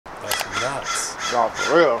No,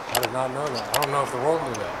 for real. I did not know that. I don't know if the world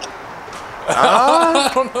knew that.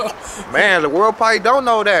 I don't know. Man, the world probably don't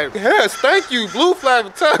know that. Yes, thank you,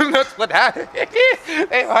 BlueFlag, for telling us what happened.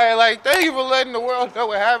 They probably like, thank you for letting the world know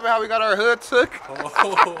what happened, how we got our hood took.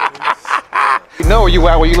 You know where you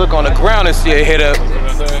at when you look on the ground and see a hit up.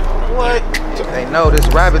 What? They know this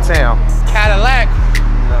Rabbit Town. Cadillac.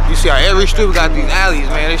 You see how every street got these alleys,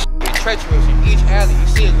 man. This shit is treacherous in each alley. You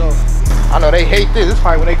see it though. I know they hate this. This is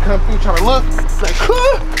probably when they come through trying to look. Like,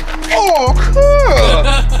 oh,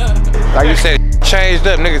 cool. Like you said, changed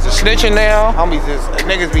up. Niggas are snitching now. Homies is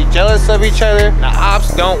niggas be jealous of each other. The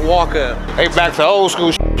ops don't walk up. They back to old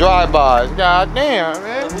school drive-bys. God damn,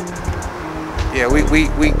 man. Yeah, we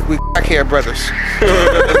crackhead brothers.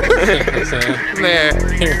 Man.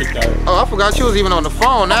 Oh, I forgot you was even on the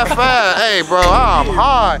phone that fast. Hey, bro, I'm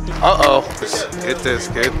high. Uh-oh. Get this,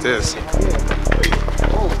 get this.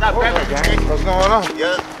 What's going on?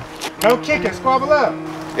 Yeah. No kicking, squabble up.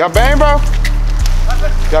 Y'all bang, bro?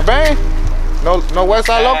 Y'all bang? No West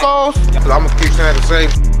Side Locos? Cause I'm gonna keep saying the same.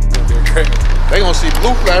 They gonna see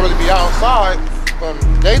BlueFlag really be outside from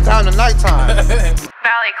daytime to nighttime.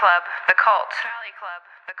 Valley Club, the cult. Valley Club,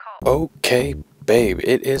 the cult. Okay, babe,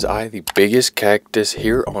 it is I, the biggest cactus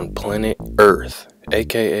here on planet Earth,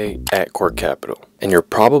 aka at Court Capital. And you're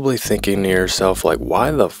probably thinking to yourself, like,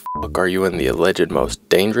 why the fuck are you in the alleged most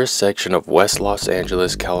dangerous section of West Los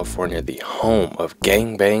Angeles, California, the home of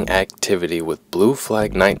gangbang activity with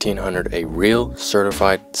BlueFlag 1900, a real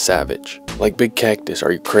certified savage? Like, Big Cactus,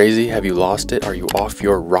 are you crazy? Have you lost it? Are you off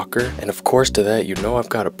your rocker? And of course to that, you know I've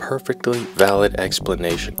got a perfectly valid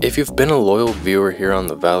explanation. If you've been a loyal viewer here on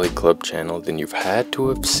the Valley Club channel, then you've had to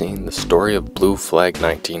have seen the story of BlueFlag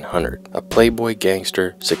 1900, a Playb Y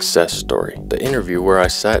Gangster success story. The interview where I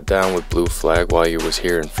sat down with BlueFlag while he was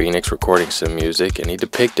here in Phoenix recording some music, and he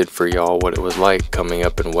depicted for y'all what it was like coming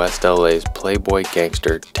up in West LA's Playb Y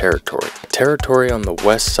Gangster territory. Territory on the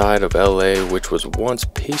west side of LA, which was once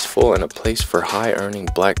peaceful and a place for high-earning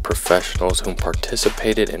black professionals who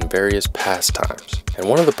participated in various pastimes. And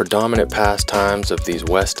one of the predominant pastimes of these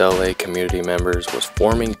West LA community members was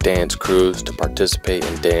forming dance crews to participate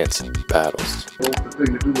in dance battles. The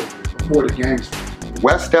thing to do before the gangsters.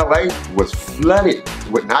 West LA was flooded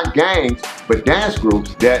with not gangs, but dance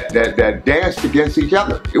groups that danced against each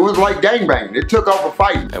other. It was like gangbanging. It took over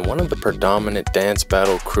fighting. And one of the predominant dance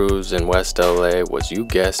battle crews in West LA was, you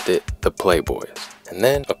guessed it, the Playboys. And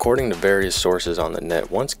then, according to various sources on the net,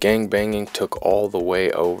 once gangbanging took all the way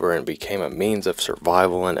over and became a means of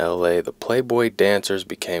survival in LA, the Playboy dancers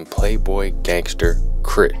became Playb Y Gangster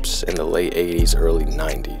Crips in the late 80s, early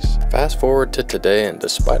 90s. Fast forward to today, and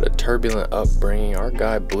despite a turbulent upbringing, our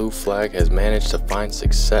guy BlueFlag has managed to find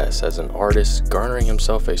success as an artist, garnering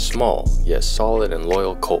himself a small, yet solid and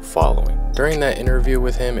loyal cult following. During that interview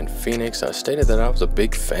with him in Phoenix, I stated that I was a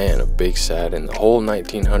big fan of Big Sad and the whole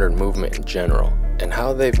 1900 movement in general, and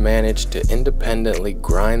how they've managed to independently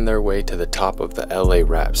grind their way to the top of the LA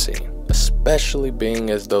rap scene, especially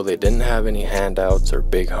being as though they didn't have any handouts or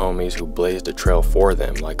big homies who blazed a trail for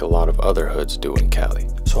them like a lot of other hoods do in Cali.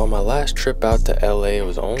 So on my last trip out to LA, it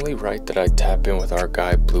was only right that I tap in with our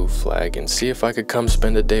guy BlueFlag and see if I could come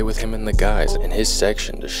spend a day with him and the guys in his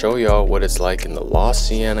section to show y'all what it's like in the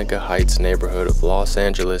Cienega Heights neighborhood of Los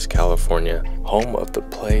Angeles, California, home of the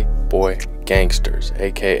Playb Y Gangsters,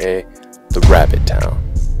 aka the Rabbit Town.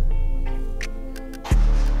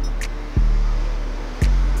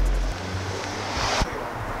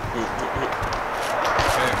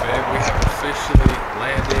 Okay, babe, we have officially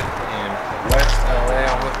landed in West LA.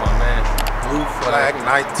 I'm with my man BlueFlag.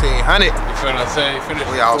 1900. You feel what I'm saying? You finished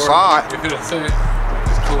We outside. You feel what I'm saying?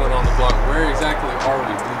 Just cooling on the block. Where exactly are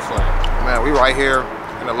we, BlueFlag? Man, we right here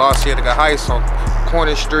in the Cienega Heights on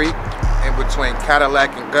Corner Street, in between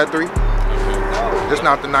Cadillac and Guthrie. This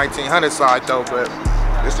not the 1900 side though, but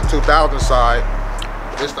this the 2000 side.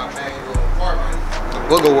 This the main little apartment. The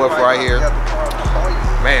BOOGAWOLF right here.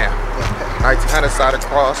 Man, 1900 side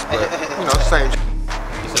across, but you know, same.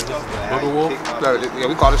 You said this is the BOOGAWOLF? No, yeah,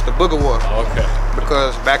 we call this the BOOGAWOLF. Oh, okay.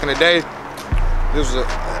 Because back in the day, this was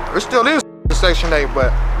it still is Section 8,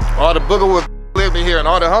 but all the BOOGAWOLF lived in here, and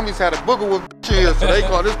all the homies had a BOOGAWOLF here, so they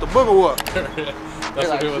call this the BOOGAWOLF. That's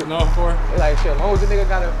what it was known for? They like, shit, as long as the nigga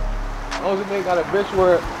got a bitch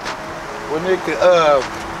where nigga could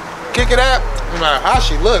kick it out, no matter how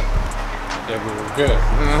she look. Yeah, we were good.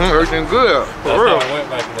 Everything good. For That's real. how it went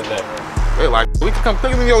back in the day. They like, we can come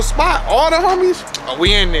pick them in your spot. All the homies,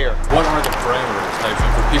 we in there. What are the parameters, like,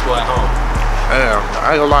 for people at home? Damn,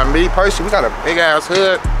 I ain't gonna lie, me personally, we got a big ass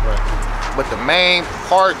hood. Right. But the main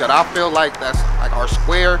part that I feel like that's like our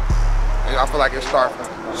square, and I feel like it starts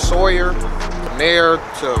from Sawyer, from there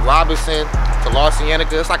to Robinson, to Los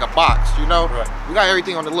Cienega. It's like a box, you know? Right. We got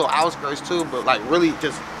everything on the little outskirts too, but like really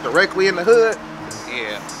just directly in the hood.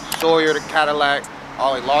 Yeah, Sawyer to Cadillac,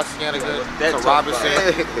 all the way Los Cienega to Robinson,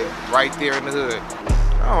 right there in the hood.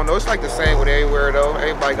 I don't know, it's like the same with everywhere though.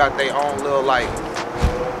 Everybody got their own little like,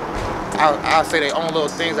 I'll say their own little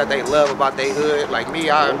things that they love about their hood. Like me,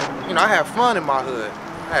 I have fun in my hood.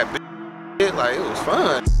 I had shit, like it was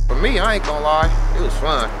fun. For me, I ain't gonna lie, it was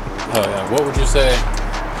fun. Oh yeah, what would you say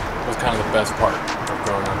was kind of the best part of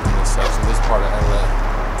growing up in this section, this part of LA?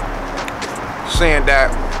 Seeing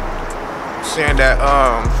that,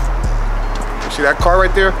 you see that car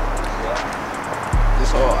right there?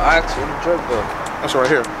 This all ox with the jerk though. That's right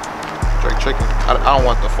here. Jerk chicken. I don't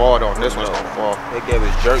want the fall though. This one's gonna fall. They gave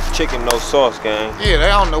us jerk chicken, no sauce, gang. Yeah, they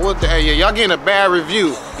don't know what the hell. Yeah, y'all getting a bad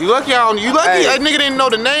review. You lucky that nigga didn't know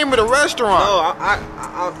the name of the restaurant. No,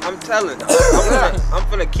 I'm telling. I'm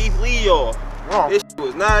finna Keith Lee y'all. This shit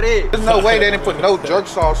was not it. There's no way they didn't put no jerk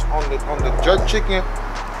sauce on the jerk chicken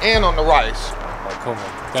and on the rice. Oh, come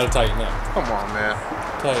on, gotta tighten up. Come on, man.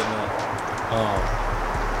 Tighten up.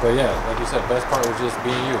 But yeah, like you said, best part was just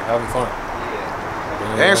being you, having fun.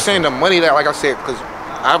 They ain't saying the money that, like I said, because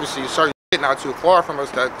obviously certain shit not too far from us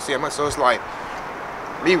that CMS, so it's like,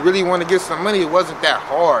 me really want to get some money, it wasn't that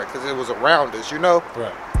hard because it was around us, you know?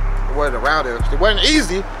 Right. It wasn't around us. It wasn't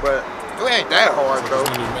easy, but it ain't that hard though.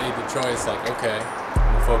 When you made the choice, like, okay,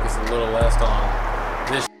 I'm gonna focus a little less on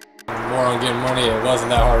this more on getting money, it wasn't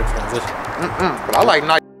that hard to transition. But I like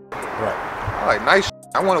nice. Right. I like nice.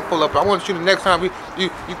 I want to pull up. I want you the next time you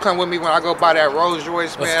come with me when I go buy that Rolls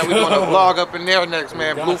Royce, man. We want to vlog up in there next,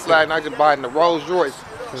 man. BlueFlag, and I just buying the Rolls Royce.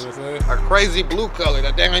 A crazy blue color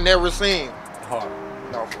that they ain't never seen. Hard.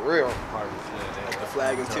 No, for real. Hard. The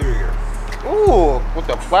flag interior. Ooh, with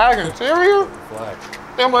the flag interior? Flag.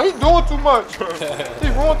 Damn, like, he's doing too much. He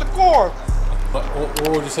ruined the car. But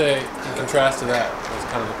what would you say in contrast to that was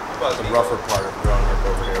kind of the rougher part of growing up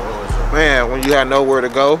over here? What was it? Man, when you had nowhere to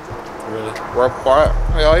go. Really? Rough part?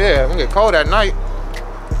 Hell yeah, it's gonna get cold at night.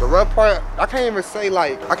 The rough part, I can't even say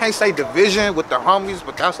I can't say division with the homies,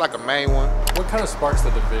 but that's like a main one. What kind of sparks the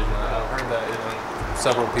division? I've heard that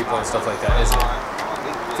several people and stuff like that. Is it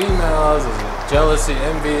females? Is it jealousy,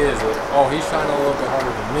 envy? Is it, oh, he's shining a little bit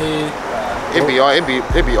harder than me? It'd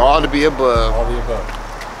be all to be above. All the above.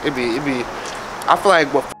 It'd be. I feel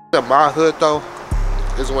like what f***ed up my hood though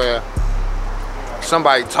is when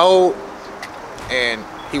somebody told and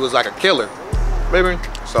he was like a killer, baby.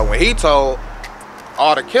 So when he told,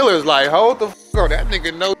 all the killers like, hold the f*** up, that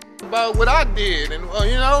nigga know about what I did, and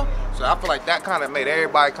you know. So I feel like that kind of made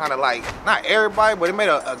everybody kind of like, not everybody, but it made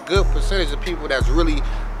a good percentage of people that's really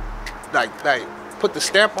like put the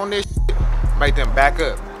stamp on this shit, make them back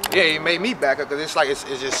up. Yeah, it made me back up because it's like it's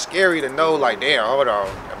just scary to know like, damn, hold on,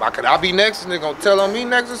 could I be next and they're gonna tell on me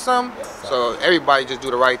next or something? So everybody just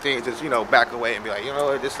do the right thing, just back away and be like, you know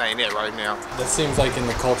what, this ain't it right now. That seems like in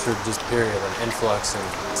the culture just period, an influx and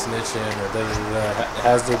snitching or da-da-da-da.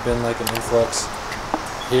 Has there been like an influx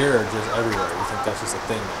here or just everywhere? You think that's just a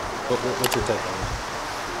thing now? What's your take on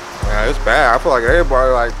that? Yeah, it's bad. I feel like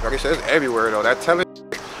everybody, like I said, it's everywhere though. That telling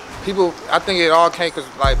people, I think it all came because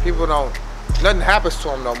like people don't, nothing happens to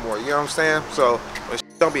them no more. You know what I'm saying? So when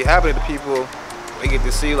shit don't be happening to people, they get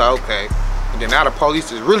to see like, okay. And then now the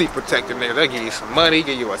police is really protecting niggas. They give you some money,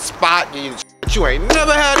 give you a spot, give you shit you ain't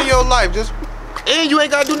never had in your life. And you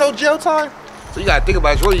ain't gotta do no jail time. So you gotta think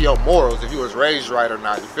about it's really your morals if you was raised right or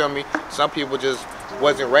not. You feel me? Some people just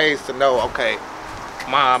wasn't raised to know, okay,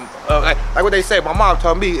 mom, like what they say, my mom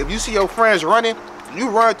told me, if you see your friends running, you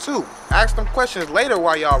run too. Ask them questions later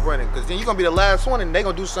while y'all running, because then you're gonna be the last one and they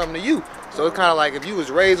gonna do something to you. So it's kind of like if you was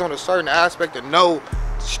raised on a certain aspect of no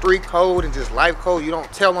street code and just life code, you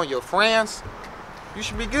don't tell on your friends, you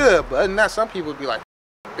should be good. But other than that, some people be like,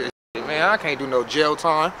 this shit, man, I can't do no jail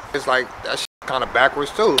time. It's like, that shit kind of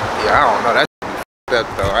backwards too. Yeah, I don't know, that shit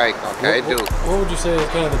up though, right? Okay, what would you say is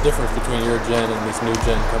kind of the difference between your gen and this new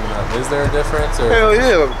gen coming up? Is there a difference? Or? Hell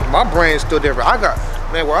yeah, my brain's still different. I got,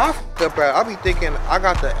 man, where I f***ed up at, I be thinking I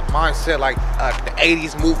got the mindset like the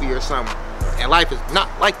 80s movie or something. And life is not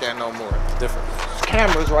like that no more. It's different. There's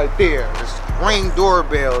cameras right there. There's ring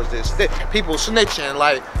doorbells. There's people snitching.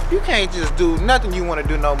 Like, you can't just do nothing you want to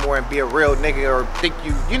do no more and be a real nigga or think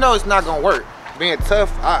you know it's not gonna work. Being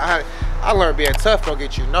tough, I learned being tough don't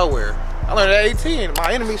get you nowhere. I learned at 18.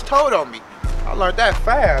 My enemies told on me. I learned that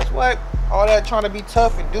fast. What? All that trying to be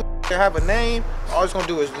tough and do and have a name, all it's gonna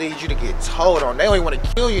do is lead you to get told on. They don't even want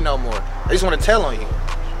to kill you no more. They just want to tell on you.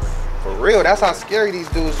 For real, that's how scary these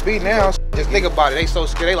dudes be now. Just think about it, they so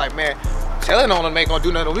scared. They like, man, telling on them ain't gonna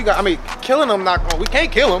do nothing. Killing them not gonna, we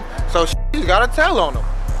can't kill them. So you gotta tell on them.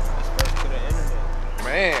 Especially to the internet.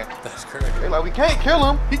 Man. That's crazy. They like, we can't kill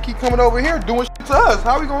him. He keep coming over here doing shit to us.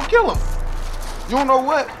 How we gonna kill him? You don't know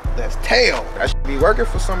what? That's tail. That should be working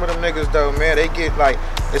for some of them niggas though, man. They get like,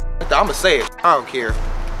 I'ma say it, I don't care.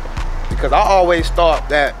 Because I always thought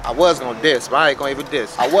that I was gonna diss, but I ain't gonna even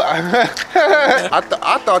diss. I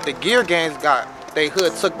thought the GEER gangs got they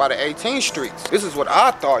hood took by the 18th streets. This is what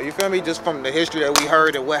I thought, you feel me? Just from the history that we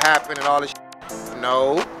heard and what happened and all this shit.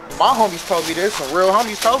 No. My homies told me this, some real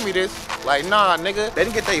homies told me this. Like, nah, nigga, they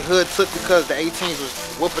didn't get their hood took because the 18s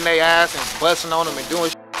was whooping their ass and busting on them and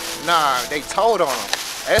doing shit. Nah, they told on them.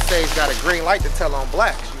 ESE'S got a green light to tell on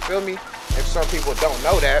blacks, you feel me? If some people don't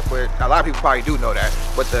know that, but a lot of people probably do know that.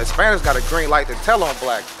 But the Hispanics got a green light to tell on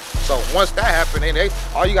blacks. So once that happened, and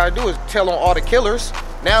all you gotta do is tell on all the killers.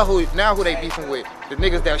 Now who they beefing with? The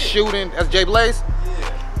niggas that shooting, that's J Blaze?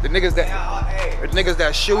 Yeah. The niggas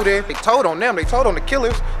that shooting, they told on them, they told on the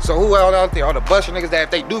killers. So who else out there? All the busting niggas that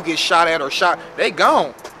if they do get shot at or shot, they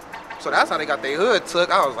gone. So that's how they got their hood took.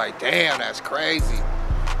 I was like, damn, that's crazy.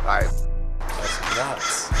 Like, that's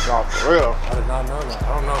nuts. No, for real. I did not know that.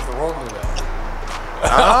 I don't know if the world knew that.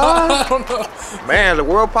 I don't know. Man, the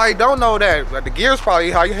world probably don't know that. Like, the GEER's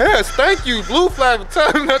probably like, yes, thank you, BlueFlag, for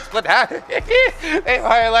telling us what happened. They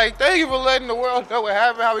probably like, thank you for letting the world know what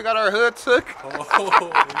happened, how we got our hood took.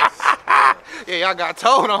 Oh, yeah, y'all got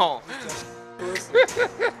told on.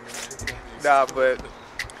 Nah, but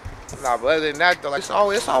other than that though, like, it's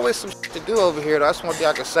always some shit to do over here. That's one thing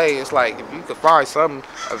I can say. It's like, if you could find something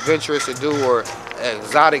adventurous to do or an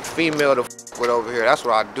exotic female to with over here, that's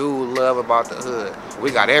what I do love about the hood.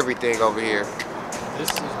 We got everything over here. This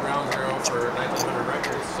is Ground Zero for 1900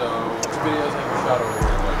 Records, so which videos have you shot over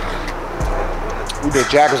here? We did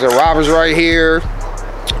Jackers and Robbers right here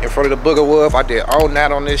in front of the BOOGAWOLF. I did Own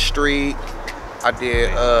That on this street. I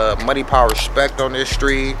did Money Power Respect on this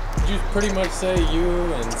street. Would you pretty much say you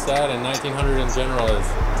and Sad and 1900 in general is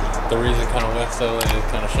the reason kind of West LA is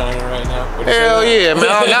kind of shining right now? Hell yeah,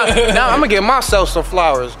 man. Now I'm gonna give myself some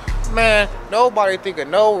flowers. Man, nobody think of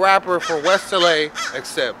no rapper from West LA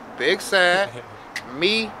except Big Sad,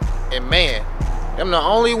 me, and Man. Them the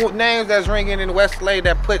only names that's ringing in West LA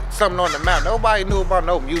that put something on the map. Nobody knew about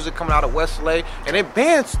no music coming out of West LA, and it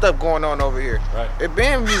been stuff going on over here. Right. It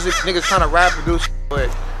been music, niggas trying to rap and do shit, but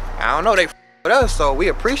I don't know, they with us, so we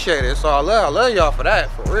appreciate it. So I love y'all for that,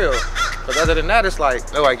 for real. But other than that, it's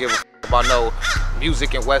like, nobody give a about no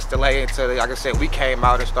music in West LA until, like I said, we came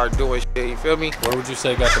out and started doing shit, you feel me? Where would you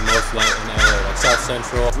say got the most light in LA? Like South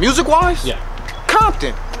Central? Music-wise? Yeah.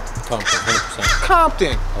 Compton. Compton, 100%.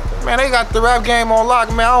 Compton. Okay. Man, they got the rap game on lock,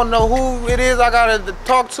 man. I don't know who it is I gotta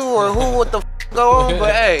talk to or who what the f go on,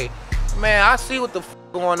 but hey, man, I see what the f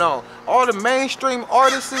going on. All the mainstream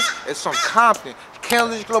artists is from Compton.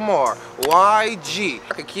 Kendrick Lamar, YG.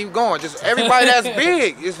 I could keep going. Just everybody that's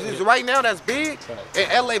big. It's right now that's big. In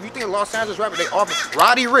LA, if you think of Los Angeles rapper, they offer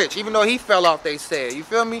Roddy Ricch, even though he fell off, they said. You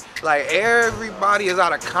feel me? Like everybody is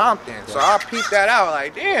out of Compton. So I peeped that out.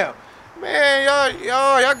 Like, damn, man,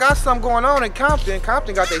 y'all got something going on in Compton.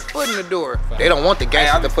 Compton got their foot in the door. They don't want the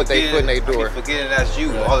gangsters to put their foot in their door. I be forgetting that's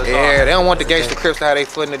you all the time. Yeah, they don't want the gangster Crips to have their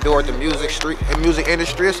foot in the door at the music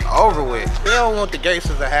industry. It's over with. They don't want the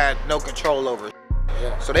gangsters to have no control over it.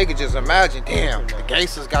 Yeah. So they could just imagine, damn, the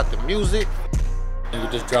gangsters got the music. You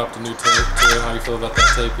just dropped a new tape too. How you feel about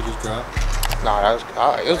that tape you just dropped? Nah,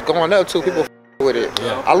 it was going up too. People with it.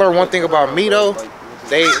 Yeah. I learned one thing about me though.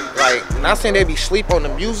 They like, not saying they be sleep on the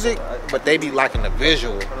music, but they be liking the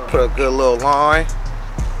visual. Put a good little line,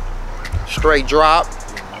 straight drop.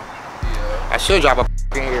 I should drop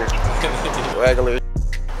a in here. Regular.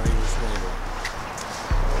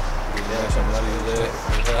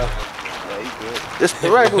 It's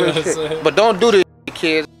the regular shit. But don't do this,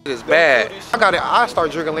 kids. It's bad. I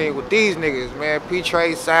start drinking lean with these niggas, man.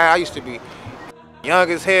 P-Trade side. I used to be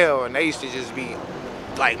young as hell, and they used to just be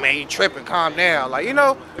like, man, you tripping, calm down. Like, you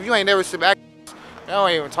know, if you ain't never sit back, they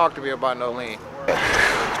don't even talk to me about no lean.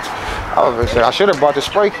 I should have brought the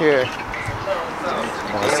spray can.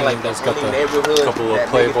 Like that's got the couple of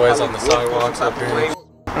Playboys on the sidewalks up here.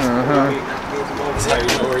 That's how you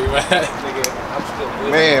know where you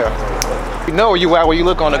at. Man. You know where you at when you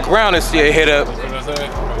look on the ground and see a hit up.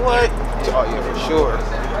 What? Oh yeah, for sure.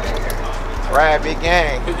 Rabbit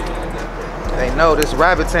gang. They know this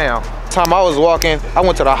Rabbit Town. Time I was walking, I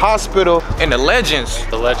went to the hospital in the Legends.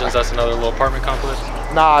 The Legends, that's another little apartment complex?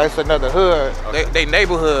 Nah, it's another hood. Okay. They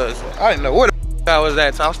neighborhoods. I didn't know where the I was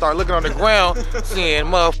at, so I started looking on the ground, seeing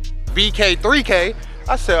BK 3K.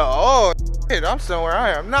 I said, oh shit, I'm somewhere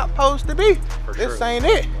I am not supposed to be. This ain't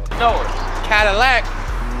it. No, Cadillac.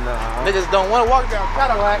 Nah. Niggas don't want to walk down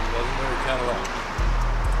Cadillac.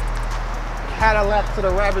 Cadillac to the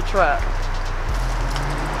rabbit trap.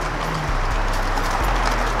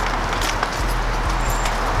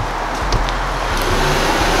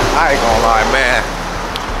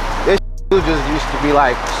 It just used to be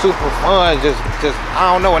like super fun. Just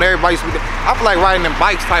I don't know, when everybody used to be. I feel like riding them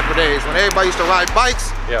bikes type of days when everybody used to ride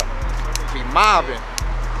bikes. Yeah. Be mobbing.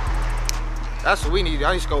 That's what we need.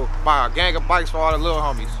 I need to go buy a gang of bikes for all the little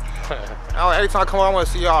homies. Every time I come on, I want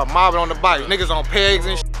to see y'all mobbing on the bikes. Niggas on pegs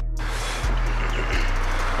and shit.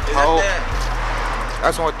 Oh,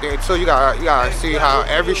 that's one thing too. You gotta see how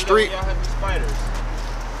every street.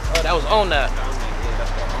 Oh, that was on that.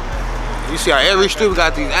 You see how every street we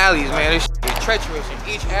got these alleys, man. This shit is treacherous in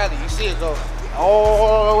each alley. You see it go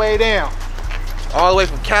all the way down, all the way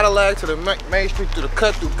from Cadillac to the main street to the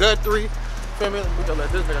cut through Guthrie. We gonna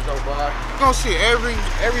let this nigga go by. You gonna see every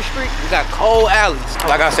street we got cold alleys.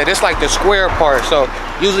 Like I said, it's like the square part. So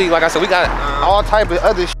usually, like I said, we got all type of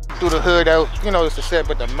other shit through the hood out, you know, it's a set,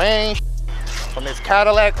 but the main from this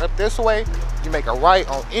Cadillac up this way, you make a right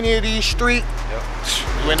on any of these streets,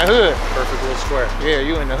 you in the hood. Perfect little square. Yeah,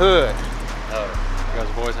 you in the hood. You guys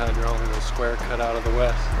have always had your own little square cut out of the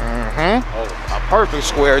West. Mm-hmm. Oh, a perfect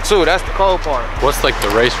square too. That's the cold part. What's like the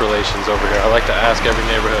race relations over here? I like to ask every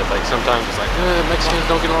neighborhood. Like sometimes it's like, Mexicans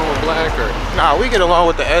don't get along with black, or nah, we get along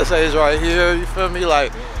with the ESE'S right here. You feel me?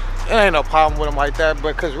 Like, it ain't no problem with them like that.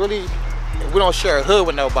 But cause really, we don't share a hood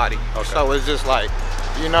with nobody. Okay. So it's just like,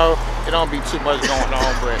 you know, it don't be too much going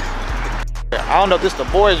on. But I don't know if this the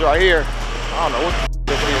boys right here. I don't know what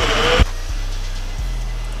this is.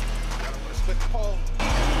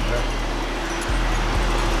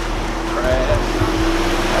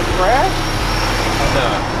 Crash? No.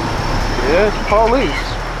 Yeah, it's police.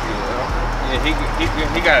 Yeah,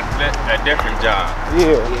 he got a different job.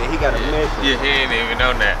 Yeah. Yeah, he got a mission. Yeah, he ain't even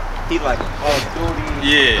on that. He like an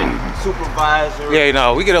off-duty supervisor. Yeah, you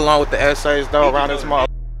know, we get along with the ESE'S though around this mall.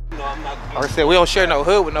 Like I said, we don't share no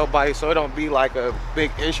hood with nobody, so it don't be like a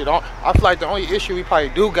big issue. I feel like the only issue we probably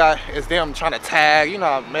do got is them trying to tag. You know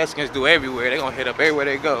how Mexicans do everywhere. They gonna hit up everywhere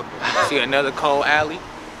they go. See another cold alley.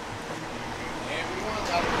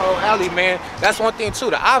 Cold alley, man. That's one thing too.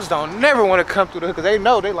 The ops don't never want to come through the hood because they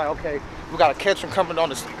know they like, okay, we gotta catch them coming on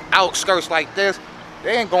the outskirts like this.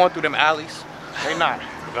 They ain't going through them alleys. They not.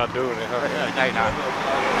 Not doing it, huh? They not.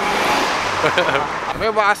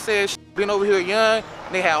 Remember I said being over here young,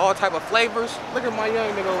 and they had all type of flavors. Look at my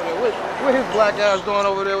young nigga over there. What his black ass doing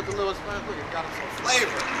over there with the little Hispanic? Look, he got him some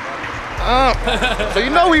flavor. So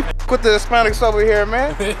you know we with the Hispanics over here,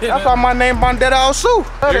 man. That's why my name Bandera Osu.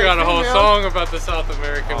 You got a whole song about the South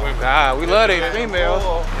American women. God, we love they females.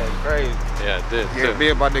 That's crazy. Yeah, it did. Yeah,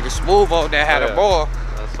 being my nigga Smooth that had a ball.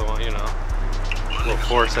 That's the one, you know. Little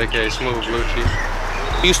Force, aka Smooth Lucci.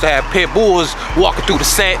 We used to have pit bulls walking through the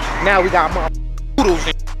set. Now we got my poodles,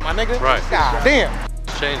 my nigga. Right. God damn.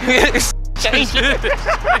 Changing. It's changing.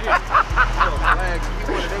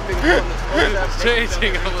 It's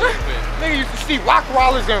changing a little bit. Nigga used to see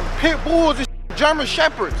Rottweilers and pit bulls and German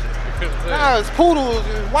shepherds. Now it's poodles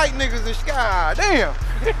and white niggas and God damn.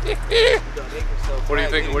 What do you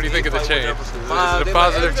think? What do you think of the change? Is it a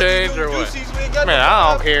positive change or what? Man,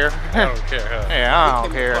 I don't care. I don't care. Huh? Yeah, I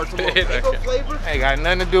don't care. Ain't got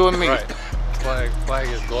nothing to do with me. Right. Flag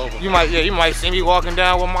is global. You might see me walking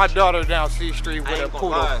down with my daughter down C Street with a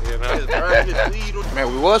poodle. You know?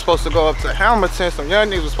 Man, we was supposed to go up to Hamilton. Some young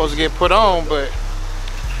niggas was supposed to get put on, but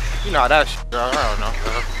you know that shit, I don't know.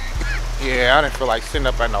 Yeah, I didn't feel like sitting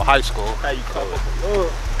up at no high school.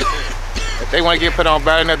 If they want to get put on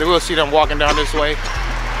bad enough, we'll see them walking down this way.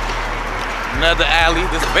 Another alley,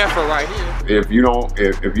 this Bedford right here. If you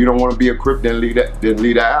don't want to be a Crip, then leave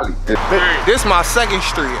the alley. This is my second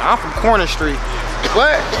street. I'm from Corner Street,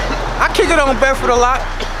 but I kick it on Bedford a lot.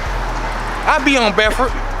 I be on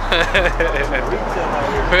Bedford.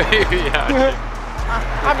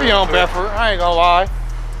 I be on Bedford. I ain't gonna lie.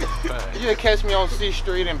 You catch me on C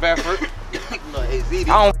Street in Bedford. I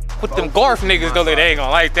don't with them Garf niggas though. They ain't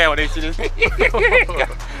gonna like that when they see this.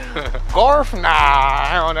 Garf? Nah,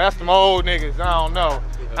 I don't know. That's them old niggas. I don't know.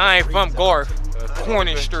 I ain't from Garf.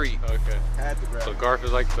 Corner Street. Okay. So Garf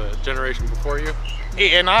is like the generation before you?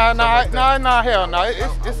 Yeah, nah, hell no.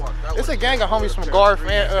 It's a gang of homies from Garf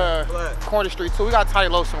and Corner Street too. We got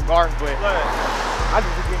tight lows from Garf, but I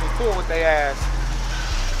just be getting into it with they ass.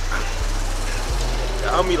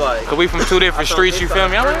 I'm like, cause we from two different streets, you feel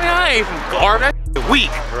me? I'm like, man, I ain't from Garf, that's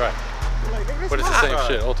weak. Right. But it's the same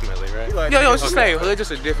shit ultimately, right? Yo, it's the same hood, just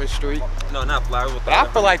a different street. No, not Flower. But I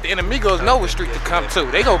feel like the Enemigos know what street to come to.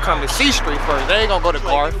 They gonna come to C Street first. They ain't gonna go to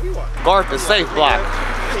Garf. Garf is safe block.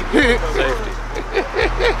 Safety.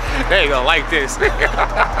 They ain't gonna like this.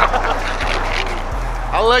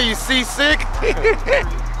 I love you, C-Sick.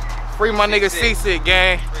 Free my nigga C-Sick,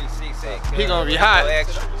 gang. He gonna be hot.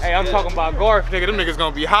 Hey, I'm talking about Garf, nigga. Them niggas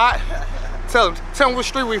gonna be hot. Tell him what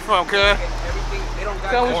street we from, cuz.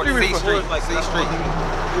 Tell me street we from. Like C Street.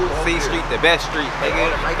 C Street, the best street, nigga.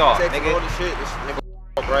 Nigga. This nigga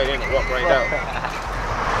walk right in and walk right out.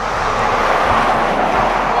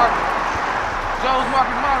 Joe's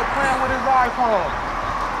Market Model playing with his iPhone.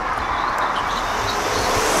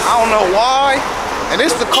 I don't know why, and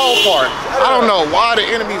this is the cold part. I don't know why the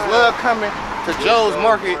enemies love coming to Joe's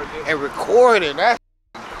Market and recording. That's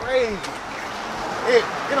crazy. It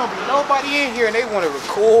don't be nobody in here and they want to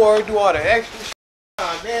record, do all the extra shit.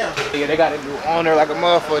 Damn. Yeah, they got a new owner like a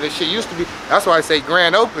motherfucker. This shit used to be, that's why I say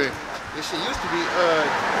grand open. This shit used to be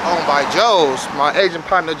owned by Joe's, my agent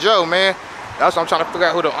partner Joe, man. That's why I'm trying to figure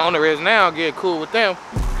out who the owner is now, get cool with them.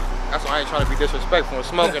 That's why I ain't trying to be disrespectful and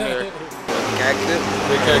smoking there.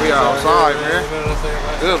 We outside, man.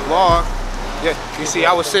 Good vlog. Yeah, you see,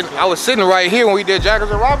 I was sitting right here when we did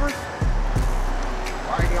Jackers and Robbers.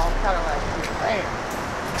 Right here on Cadillac.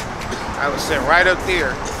 I was sitting right up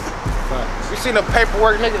there. You seen the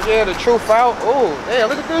paperwork, niggas? Yeah, the truth out. Oh, yeah,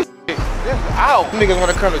 look at this shit. This is out. Niggas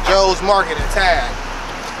want to come to Joe's Market and tag.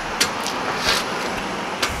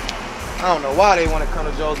 I don't know why they want to come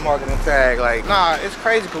to Joe's Market and tag. Like, nah, it's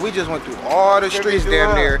crazy because we just went through all the streets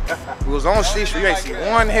damn near. We was on C Street, you ain't see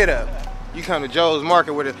one hit up. You come to Joe's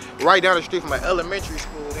Market with it right down the street from an elementary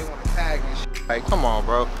school, they want to tag and shit. Like, come on,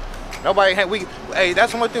 bro. Nobody, hey,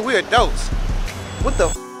 that's one thing, we adults. What the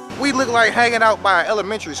f? We look like hanging out by an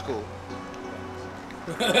elementary school.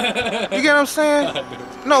 You get what I'm saying?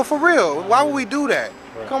 No, for real. Why would we do that?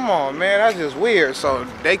 Right. Come on, man. That's just weird. So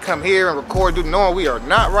they come here and record, knowing we are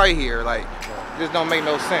not right here. Like, this don't make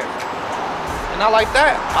no sense. And not like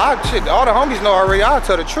that. Shit, all the homies know already. I'll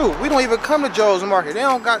tell the truth. We don't even come to Joe's Market. They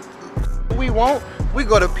don't got. We won't. We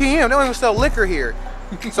go to PM. They don't even sell liquor here.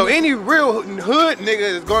 So any real hood nigga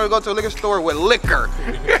is going to go to a liquor store with liquor.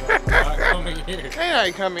 They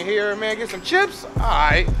ain't coming here, man. Get some chips?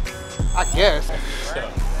 Alright. I guess.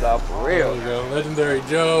 So for real. There we go. Legendary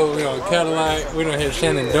Joe. We on Cadillac. We don't hit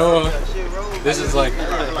Shenandoah. This is like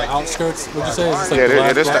the outskirts, would you say? Is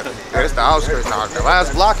this like the last block? It's the outskirts now. The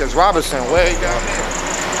last block is Robinson, way down there.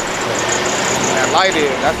 That light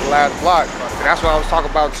that's the last block. And that's what I was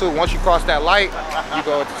talking about too. Once you cross that light, you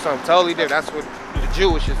go into something totally different. That's what the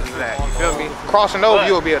Jewish is that, you feel me? Crossing over,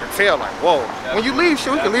 you'll be able to tell, like, whoa. When you leave,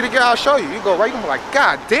 shit, we can leave the girl, I'll show you. You go right, you can be like,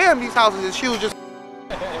 God damn, these houses is huge, just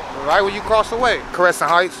right when you cross away. Crescent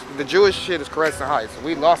Heights, the Jewish shit is Crescent Heights.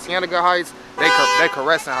 We lost Cienega Heights, they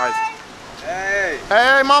Crescent Heights. Hey.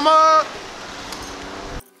 Hey, mama.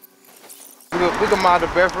 We can mod the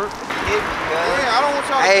Bedford. Yeah, I don't want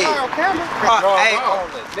y'all to fly on camera.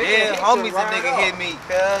 Hey, homies and nigga hit me,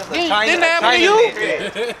 cuz. Didn't happen to you?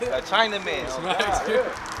 A Chinaman.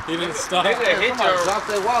 He didn't stop. Nigga hit your... Drop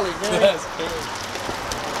that wallet, man. That's crazy.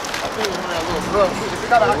 I think it was that little rough. If you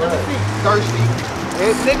got a thirsty.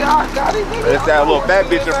 Nigga, I got it, nigga. It's that little fat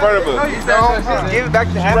bitch in front of us. Give it back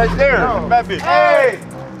to him. Right there. Fat bitch. Hey!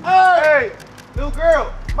 Hey! Little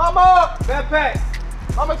girl. Mama! Backpack.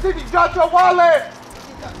 Mama, see you dropped your wallet.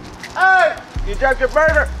 Hey! You dropped your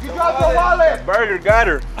burger. You dropped your wallet. Burger got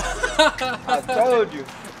her. I told you.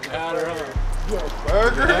 Got her.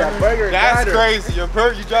 Burger? That's crazy. You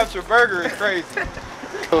dropped your burger is crazy.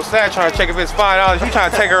 So sad trying to check if it's $5. He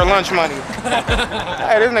trying to take her lunch money.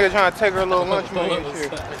 Hey, this nigga trying to take her little lunch money and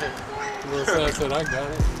shit. Little sad said, I got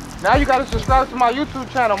it. Now you gotta subscribe to my YouTube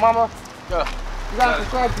channel, mama. You gotta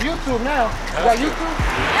subscribe to YouTube now. You got YouTube?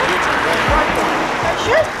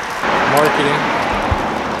 Marketing.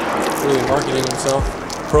 Really marketing himself.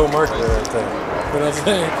 Pro marketer right there. You know what I'm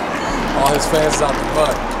saying? All his fans out the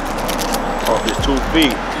mud. Off his 2 feet.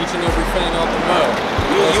 Each and every fan out the mud.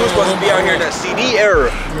 You was supposed to be out here in that CD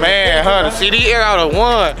era. Man, the CD era out of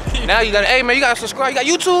one. Now you gotta, hey man, you gotta subscribe. You got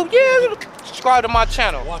YouTube? Yeah, subscribe to my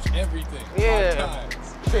channel. Watch everything. Yeah.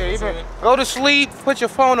 Shit, even go to sleep, put your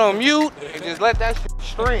phone on mute, and just let that shit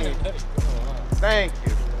stream. Thank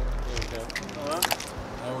you.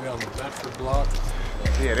 Now we on the Bedford block.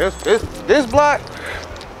 Yeah, this block,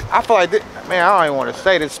 I feel like this, man, I don't even want to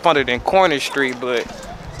say this funded in Corner Street, but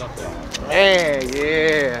man,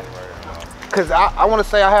 yeah. Cause I want to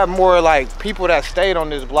say I have more like people that stayed on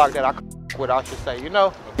this block that I with, I should say, you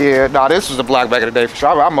know? Yeah, nah, this was a block back in the day for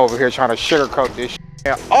sure. I'm over here trying to sugarcoat this shit.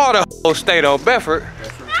 Yeah, all the hoes stayed on Bedford.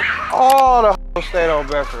 All the hoes stayed on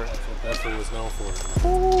Bedford. That's what Bedford was known for.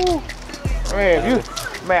 Ooh.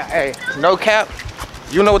 Man, hey, no cap.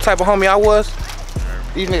 You know what type of homie I was?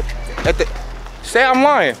 These niggas, say I'm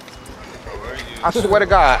lying. I swear to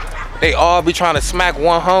God, they all be trying to smack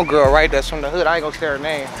one homegirl, right? That's from the hood. I ain't gonna say her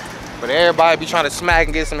name. But everybody be trying to smack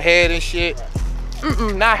and get some head and shit.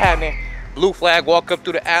 Not happening. BlueFlag walk up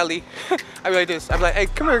through the alley. I be like this. I be like, hey,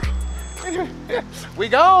 come here. We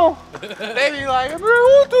gone. They be like,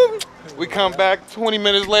 we come back 20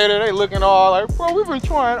 minutes later, they looking all like, bro, we've been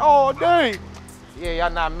trying all day. Yeah,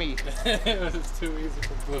 y'all not me. It was too easy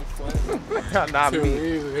for BlueFlag. Y'all not too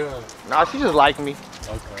me. Easy, yeah. Nah, she just liked me.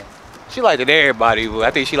 Okay. She liked it everybody, but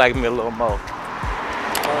I think she liked me a little more. As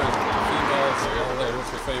far as females in LA,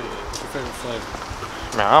 what's your favorite flavor?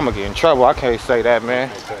 Man, I'm gonna get in trouble. I can't say that,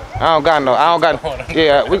 man. I don't got no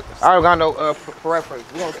preference.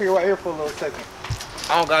 We gonna kill right here for a little second.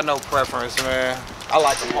 I don't got no preference, man. I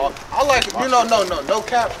like them all. I like, you know, no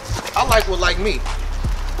cap. I like what like me.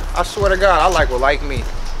 I swear to God, I like what like me.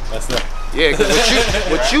 That's that. Yeah, cause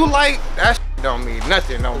what you like, that don't mean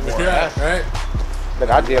nothing no more. Yeah, right. Look,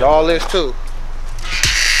 I did all this too.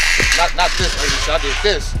 Not this, ladies. I did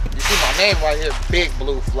this. You see my name right here, Big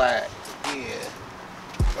BlueFlag. Yeah.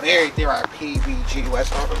 But everything right, PBG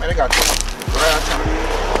West. Man, they got cover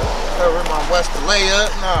my West LA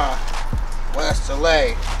up. Nah, West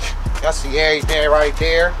LA. Y'all see everything right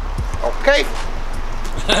there. Okay.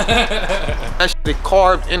 That shit is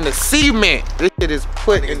carved in the cement. This shit is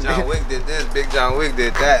put in. John Wick did this. Big John Wick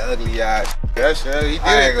did that ugly ass. That shit, he did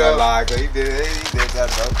I it ain't gonna lie, cause he did that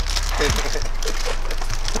though.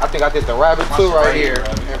 I think I did the rabbit too right here.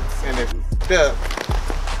 And it's up.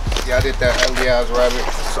 Yeah, I did that ugly ass rabbit.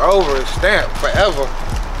 It's over. It's stamped forever.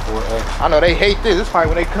 I know they hate this. It's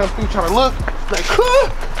probably when they come through trying to look like,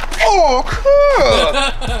 oh, cool.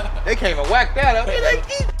 They can't even whack that up. They like,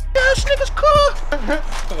 these ass niggas cool. I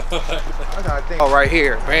gotta think. Oh, right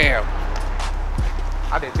here. Bam.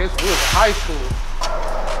 I did this when we was in high school.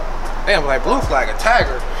 Damn, like BlueFlag, a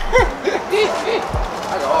tagger.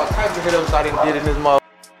 I got all types of hit ups I didn't get in this mother.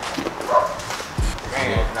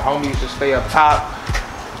 Man, the homie used to stay up top.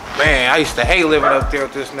 Man, I used to hate living up there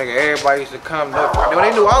with this nigga. Everybody used to come up. When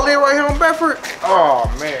they knew I live right here on Bedford, oh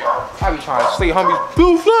man, I be trying to sleep. Homies,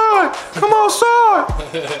 BlueFlag, come outside.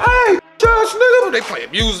 Hey, Josh, nigga. They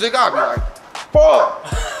playing music. I be like, fuck.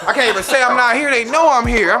 I can't even say I'm not here. They know I'm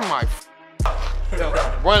here. I'm like,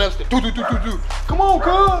 run upstairs. Do. Come on,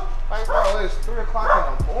 cuz. Like, bro, it's 3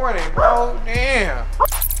 o'clock in the morning, bro. Damn.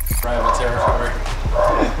 Private territory.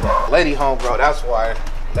 Lady home, bro. That's why.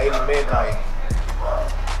 Lady midnight.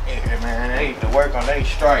 Yeah, man, they need to work on their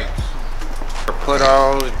strikes.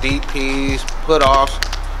 Put-ons, DPs, put-offs.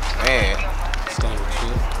 Man. Standard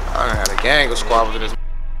shit. I done had a gang of squabbles in this.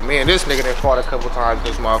 Me and this nigga that fought a couple times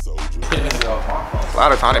this motherfucker. A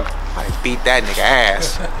lot of times I beat that nigga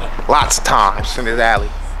ass. Lots of times in this alley.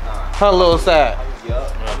 Huh, little sad?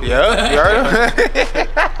 Yeah, you heard him?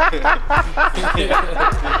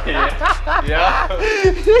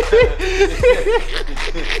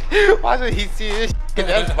 Why should he see this shit?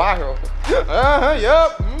 That's viral.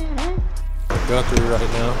 Yup. Going through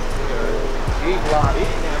right now. He blind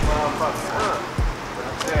eating that motherfucker. I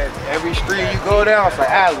said, every street you go down, it's an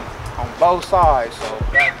alley on both sides. So,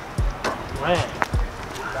 man.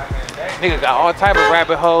 Niggas got all type of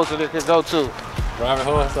rabbit holes that they can go to. Rabbit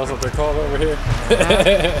holes, that's what they're called over here.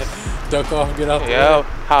 Duck off and get out the Yeah, way.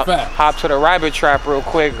 hop to the rabbit trap real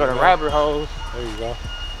quick, go to rabbit holes. There you go.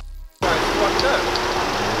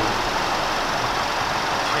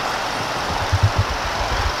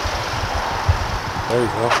 There you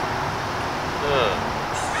go.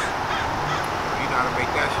 You gotta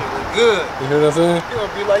make that shit look good. You hear what I'm saying? You're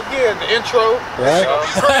gonna be like, yeah, in the intro. Right?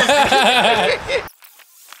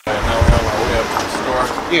 Now we're on our way up to the store.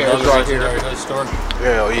 Yeah, it's right here. Legendary hood store.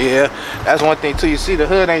 Hell yeah. That's one thing too. You see the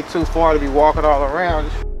hood ain't too far to be walking all around.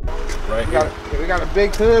 Right here. We got a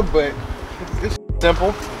big hood, but it's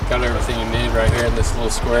simple. Got everything you need right here in this little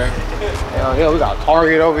square. Hell yeah, we got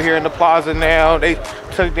Target over here in the plaza now. They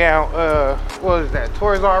took down, what was that,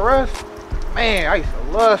 Toys R Us? Man, I used to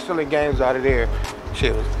love stealing games out of there.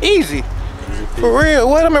 Shit was easy. For real.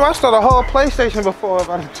 What? I mean, I stole a whole PlayStation before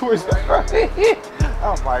about the Toys R Us.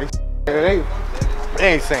 I'm like, they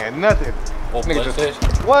ain't saying nothing. Nigga just,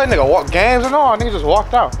 what? Nigga walk games and all. Nigga just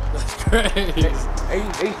walked out. That's crazy. They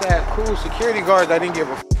used to have cool security guards that didn't give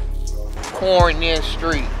a corn in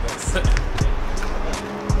street. It's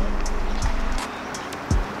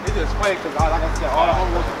just funny because, like I said, all the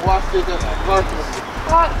homies watched it just like, what?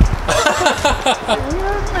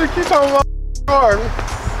 Keep talking about guard.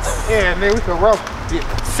 Yeah, nigga, we can rough.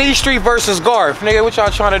 C Street versus Garf. Nigga, what y'all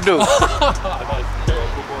trying to do?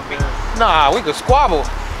 Nah, we could squabble.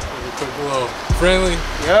 Quick little friendly.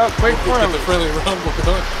 Yeah, quick Get the friendly rumble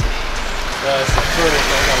going. That's the furthest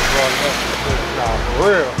I got to draw it up. Nah, for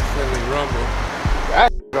real. Friendly rumble. That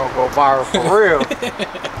gonna go viral for real.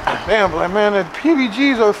 Damn, like, man, the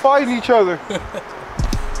PBGs are fighting each other.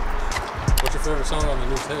 What's your favorite song on the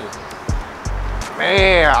new tape?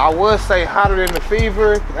 Man, I would say Hotter Than the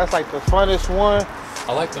Fever. That's like the funnest one.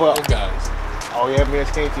 I like the old guys. Oh yeah, me and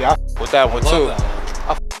King T. I with that one too.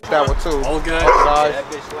 I with that one too. Old guys.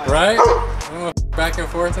 Right? Back and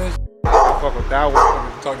forth and I fuck with that one.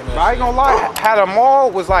 But I ain't gonna lie, Had Them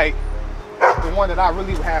All was like the one that I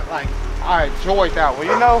really had, like, I enjoyed that one,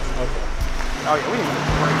 you know? Okay. Oh yeah, we need to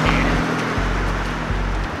break in.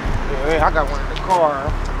 Yeah, I got one in the car.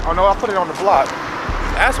 Oh no, I put it on the block.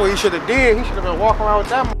 That's what he should have did. He should have been walking around with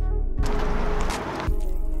that.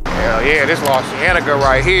 Hell yeah, this Los Cienega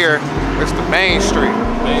right here. It's the main street.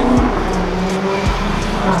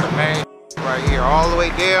 It's the main right here, all the way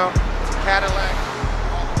down to Cadillac.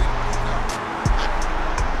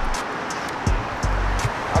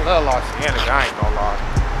 I love Los Cienega, I ain't gonna lie.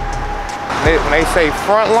 When they say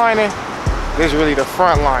frontlining, this is really the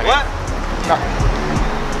frontlining. What? No.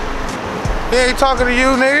 He ain't talking to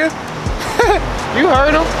you, nigga. You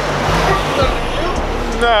heard him.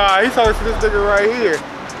 Nah, he's talking to this nigga right here.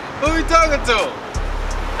 Who you talking to?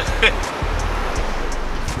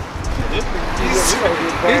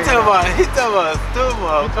 He talking about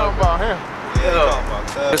him.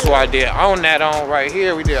 That's what I did own that on right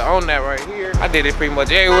here. We did own that right here. I did it pretty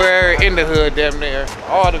much everywhere in the hood, damn near.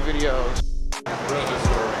 All the videos.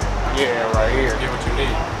 Yeah, right here. Get what you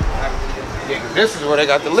need. Yeah, 'cause this is where they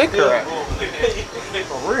got the liquor at.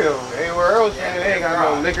 For real. Anywhere else, man, they ain't got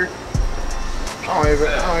no liquor. I don't even.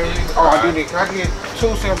 Oh, I do need. Can I get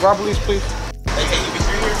 2 SQUABBLES, please? Hey, can you be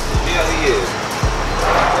here? Yeah, he is.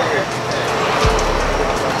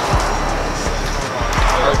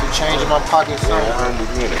 I have to change in my pocket somewhere.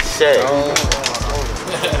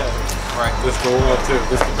 Right. This the one too.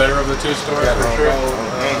 This the better of the two stores for sure.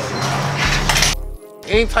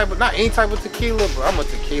 Not any type of tequila, but I'm a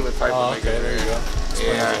tequila type of nigga. Okay, there you go.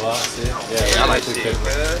 Yeah. A lot, see? Yeah, I like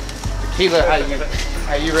tequila. Tequila,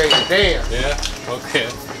 how you ready to dance? Yeah, okay.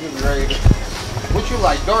 You ready to, what you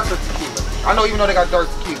like, dark or tequila? I know even though they got dark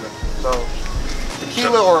tequila. So,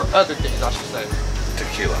 tequila or other things, I should say.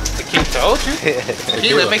 Tequila. Tequila, told you.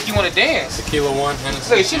 Tequila make you want to dance. Tequila one,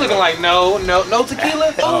 Hennessy. Look, she looking like no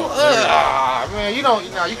tequila. Man, you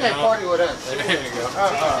can't party with us. There you go.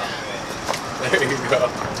 There you go.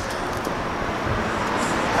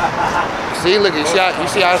 See, look, you see how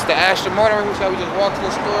it's the Aston Martin? You see how we just walked to the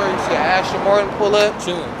store? You see Aston Martin pull up?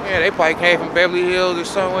 Chilling. Yeah, they probably came from Beverly Hills or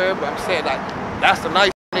somewhere, but I'm saying, like, that's the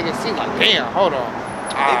nice nigga see, like, damn, hold on.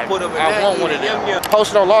 I want one of them.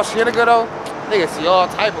 Posted on Los Cienega, though, nigga see all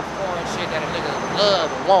type of foreign shit that a nigga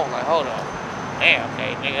love and want. Like, hold on. Damn,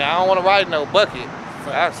 okay, nigga, I don't want to ride no bucket.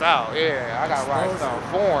 That's out, yeah, I got to ride something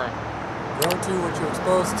foreign. Grow to what you're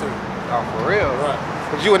exposed to. Oh, for real? Right.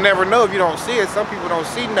 Because you would never know if you don't see it. Some people don't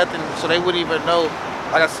see nothing, so they wouldn't even know,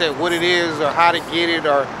 like I said, what it is or how to get it,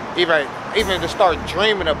 or even to start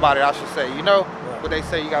dreaming about it, I should say, you know? Right. But they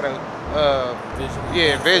say you gotta,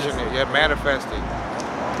 envision it, yeah, manifest it.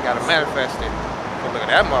 You gotta manifest it. But look at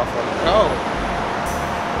that motherfucker, no.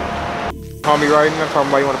 Call me right now, talking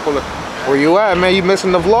about you wanna pull it. Where you at, man? You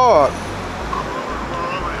missing the vlog.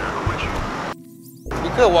 We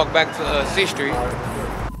could walk back to 6th Street.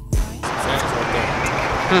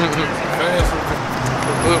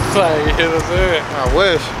 BlueFlag, you know what I'm saying? I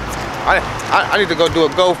wish. I need to go do a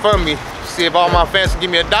GoFundMe. See if all my fans can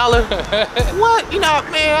give me $1. What? You know,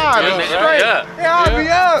 man, I'll be straight. Yeah, I'll be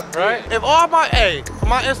up. Right? If all my, for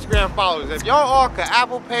my Instagram followers, if y'all all could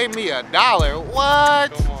Apple Pay me $1,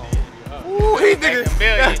 what? Come on. Ooh, he nigga,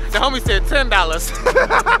 the homie said $10.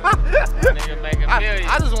 Nigga make $1 million.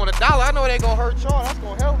 I just want $1. I know it ain't gonna hurt y'all. That's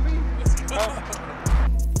gonna help me.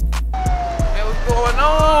 Hey, what's going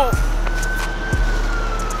on?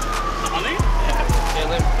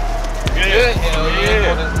 Good. Hell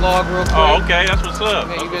yeah. On this vlog real quick. Oh, okay. That's what's up.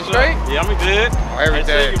 Man, you been straight? Yeah, I'm good. Oh, every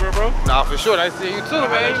day. Nice to see you, bro. Nah, for sure. Nice to see you too,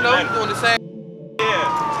 man. You know, you doing the same. Yeah.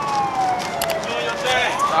 You doing your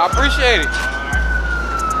thing. I appreciate it.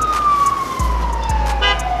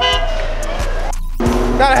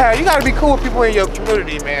 You gotta be cool with people in your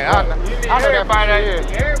community, man. I know everybody.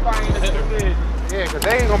 Everybody in the community. Yeah, because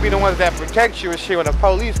they ain't gonna be the ones that protect you and shit when the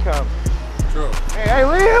police come. True. Hey,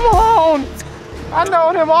 leave him alone. I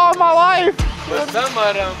known him all my life. But some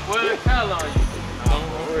of them will tell on you.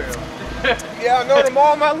 For real. Yeah, I known him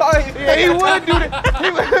all my life. Yeah, he would do that.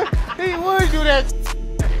 He would do that.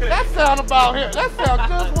 That sound about him. That sound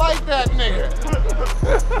just like that nigga.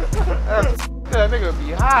 That nigga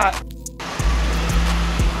be hot.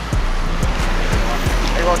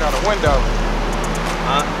 They roll down the window.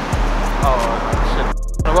 Huh? Oh,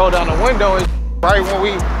 shit. Roll down the window and right when we.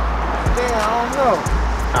 Damn, I don't know.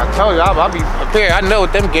 I told you, I'll be prepared. I know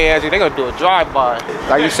what them guys do. They gonna do a drive-by.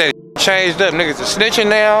 Like you said, changed up. Niggas are snitching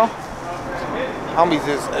now. Homies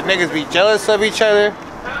just niggas be jealous of each other,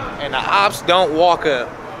 and the ops don't walk up.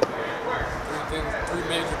 Three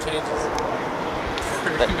major changes.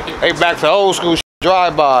 They back to old school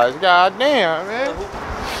drive-bys. God damn, man.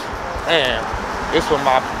 Damn. This where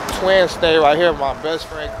my twins stay right here. My best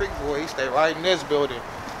friend Creek Boy, he stay right in this building.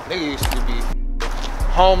 Nigga used to be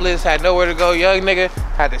homeless, had nowhere to go. Young nigga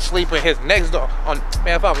had to sleep in his next door. Man,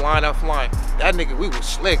 if I'm lying, I'm flying. That nigga, we was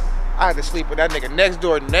slick. I had to sleep with that nigga next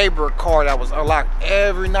door neighbor car that was unlocked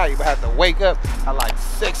every night. But I had to wake up at like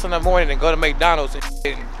 6 in the morning and go to McDonald's and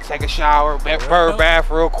take a shower, bird bath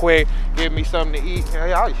real quick, give me something to eat.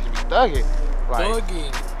 Y'all used to be thugging. Like,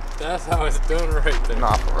 thugging. That's how it's done right there.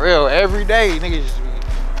 Nah, for real. Every day, niggas just be,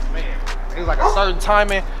 man. It was like a certain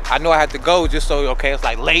timing. I know I had to go just so, okay, it's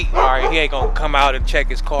like late. All right, he ain't gonna come out and check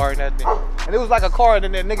his car and nothing. And it was like a car and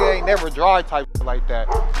then that nigga ain't never drive type like that.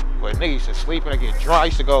 But niggas used to sleep and get drunk. I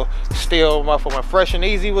used to go steal motherfucker when Fresh and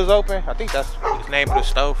Easy was open. I think that's the name of the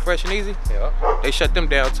stove, Fresh and Easy. Yeah. They shut them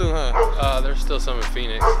down too, huh? There's still some in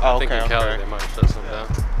Phoenix. Oh, I think in Cali they might have shut some down.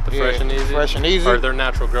 The Fresh and Easy? Fresh and Easy? Or they're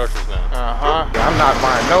natural grocers now. I'm not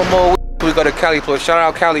buying no more. We go to Cali Plug. Shout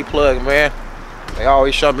out Cali Plug, man. They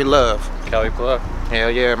always show me love. Cali Plug?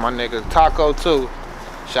 Hell yeah, my nigga Taco too.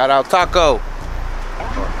 Shout out Taco.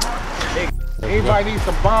 Anybody need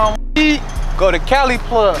some bomb weed? Go to Cali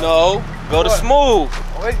Plug. No, go to Smooth.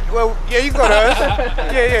 Well, yeah, you go to us.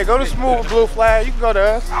 Yeah, go to Smooth with BlueFlag. You can go to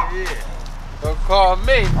us. Yeah. Don't call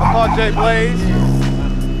me. I'll call Jay Blaze.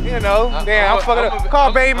 You know, damn, I'm fucking up.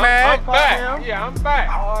 Call Bay Man. I'm back. Yeah, I'm back.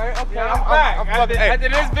 All right, okay. Yeah, I'm back. After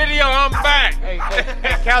this video, I'm back. Hey,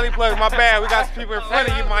 Cali Plug, my bad. We got some people in front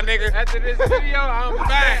of you, my nigga. After this video, I'm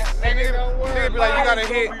back. Nigga be like, you gotta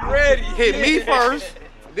hit me first,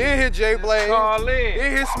 then hit Jay Blaze,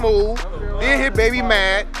 then hit Smooth, then hit Baby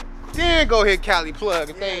Mad, then go hit Cali Plug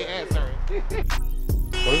if they ain't answering.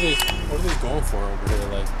 What are these going for over here?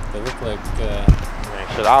 Like, they look like man,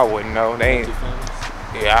 shit, I wouldn't know. They ain't.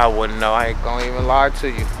 Yeah, I wouldn't know. I ain't gonna even lie to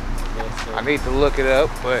you. I need to look it up,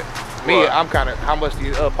 but me, I'm kind of, how much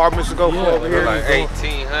these apartments go for over here? Like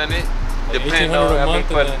 1,800, depending on,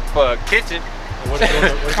 for a kitchen. What you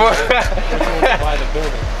want to buy the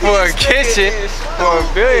building? For a kitchen, for a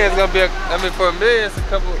billion, it's gonna be for a million, it's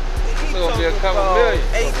gonna be a couple million.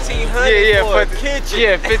 1,800 for a kitchen.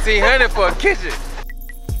 Yeah, 1,500 for a kitchen.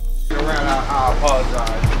 I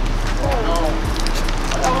apologize.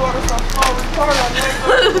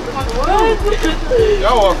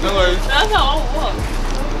 Y'all walking like that's how I walk.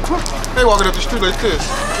 They walking up the street like this.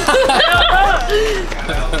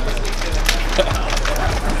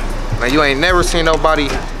 Man, you ain't never seen nobody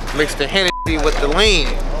mix the Hennessy with the lean.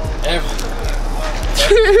 I'm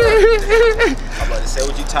about to say,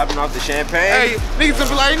 what you topping off the champagne? Hey, niggas will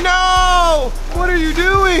be like, no! What are you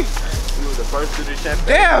doing? You were the first to do the champagne.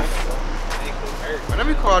 Death! Man, let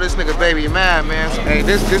me call this nigga Baby Mad, man. Hey,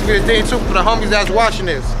 this be the thing too for the homies that's watching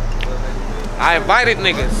this. I invited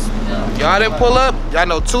niggas. Y'all didn't pull up, y'all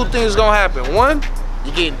know two things gonna happen. One,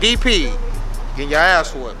 you getting DP, getting your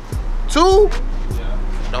ass whooped. Two,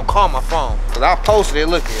 don't call my phone. Cause I posted it,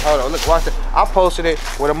 look it, hold on, look, watch it. I posted it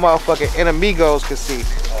where the motherfucking Enemigos could see.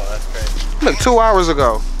 Oh, that's crazy. Look, 2 hours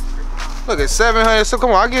ago. Look at 700, so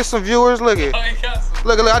come on, I get some viewers, look at.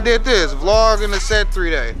 Look, I did this, vlog in the set 3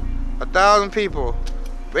 day. 1,000 people.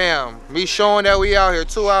 Bam, me showing that we out here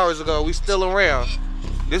 2 hours ago, we still around.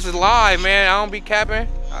 This is live, man, I don't be capping.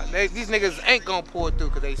 These niggas ain't gonna pull it through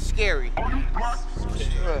cause they scary.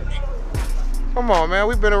 Come on, man,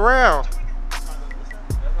 we been around.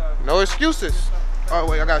 No excuses. Oh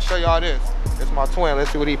wait, I gotta show y'all this. This is my twin.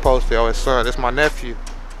 Let's see what he posted. Oh, his son. This is my nephew.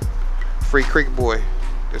 Free Creek Boy.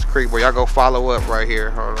 This Creek Boy. Y'all go follow up right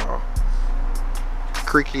here. Hold on.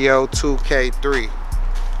 Creekio 2K3.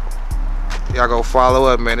 Y'all go follow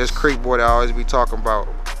up, man. This Creek Boy that I always be talking about.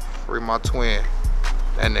 Free my twin.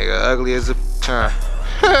 That nigga ugly as a turn.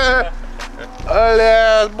 Ugly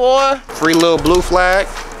ass boy. Free little BlueFlag.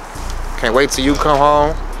 Can't wait till you come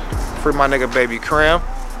home. Free my nigga Baby Crim.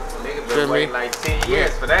 Been waiting like 10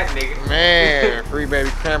 years for that nigga. Man, free Baby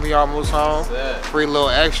Crim, he almost home. Free little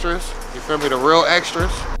extras. You feel me? The real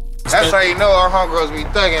extras. That's how you know our homegirls be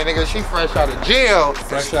thugging, nigga. She fresh out of jail.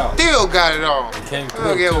 Fresh out. Still got it on. Came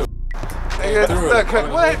through too.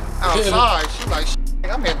 Nigga, what? Outside. She like,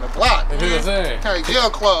 I'm hitting the block. County jail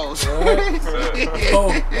clothes. Yeah,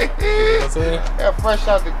 fresh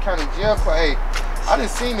out the county jail clothes. Hey, I done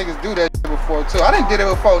seen niggas do that before too. I done did it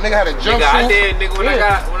before. Nigga had a jumpsuit. Nigga, I did, nigga, when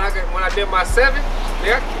I did my 7,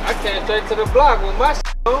 nigga, I came straight to the block with my shit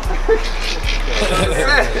on.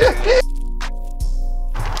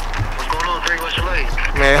 What's going on, Drake? What's your leg?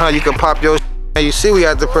 Man, huh, you can pop your shit. You see we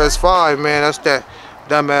had to press 5, man. That's that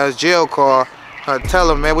dumbass jail car. Tell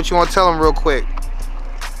him, man. What you want to tell him real quick?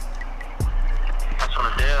 That's on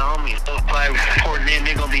the dead homie. BlueFlag reporting in.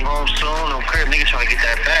 They gonna be home soon. I'm crazy. Niggas trying to get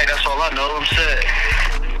that bag. That's all I know. I'm set.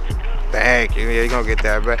 Bag. Yeah, you gonna get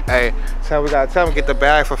that bag. Hey, so we gotta tell him get the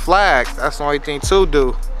bag for flags. That's the only thing to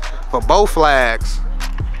do for both flags.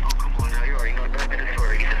 Oh, come on now. You already know that. Get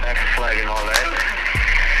the bag for flag and all that.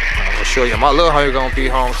 I'm gonna show you. My little homie gonna be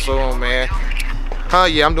home soon, man. Huh?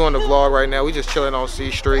 Yeah, I'm doing the vlog right now. We just chilling on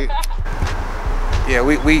C Street. Yeah,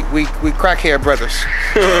 we crackhead brothers.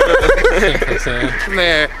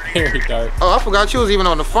 Man. Oh, I forgot you was even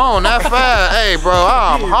on the phone that fast. Hey, bro,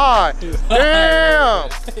 I'm hot. Damn.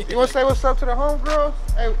 You want to say what's up to the homegirls?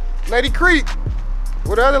 Hey, Lady Creek.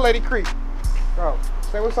 Where the other Lady Creek? Bro,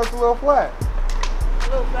 say what's up to Lil Flag.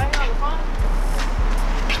 Lil Flag on the phone?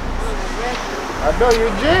 I know you're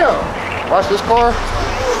in jail. Watch this car.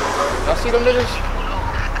 Y'all see them niggas?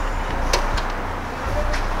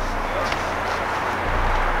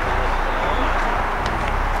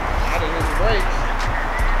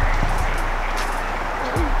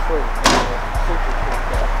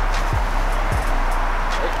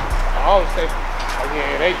 I always say, oh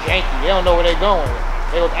yeah, they janky. They don't know where they going.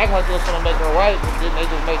 They was acting like they was gonna make a right, but then they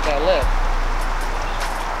just make that left.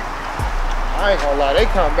 I ain't gonna lie, they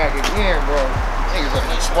come back again, bro. Niggas up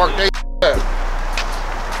there spark they up.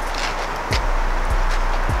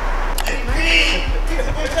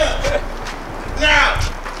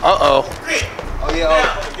 Uh-oh. Oh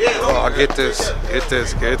yeah. Oh, get this. Get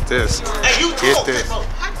this. Get this. Get this.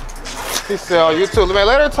 He said, oh, you too. Man,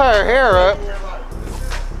 let her tie her hair up.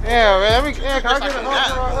 Yeah, man. Can I get a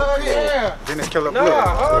hug? Yeah. Didn't kill a blue.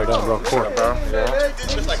 Right down real quick, bro. Yeah.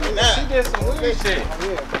 Just like that. She did some weird shit.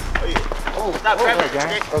 Oh,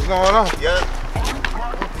 gang. What's going on? Yeah.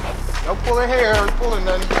 Don't pull her hair. Don't pull her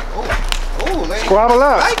nothing. Oh, lady. Squabble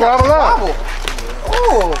up. Squabble up.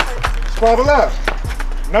 Oh. Squabble up.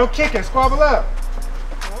 No kicking. Squabble up.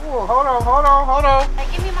 Oh, hold on. Hey,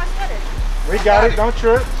 give me my sweater. We got it. Don't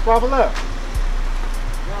trip. Squabble up.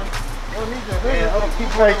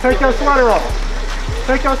 Hey, take your sweater off.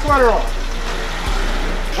 Take your sweater off.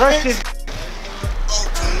 Rush it.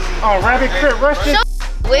 Oh, Rabbit Crit, rush it.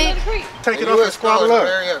 Wait. Take it off and squabble up.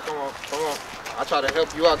 Come on. I try to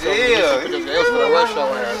help you out. Yeah.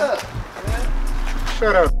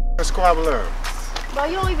 Shut up and squabble up. Bro,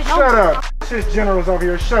 you don't even know. Shut up. Shit generals over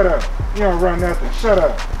here. Shut up. You don't run nothing. Shut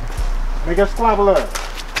up. Nigga, squabble up.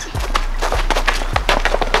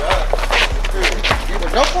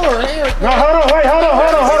 Don't pull her hair. No, hold on. Wait, hold on.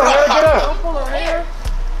 Let her get up. Don't pull her hair.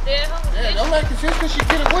 Yeah, don't let just because she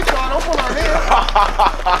get it with y'all, don't pull her hair.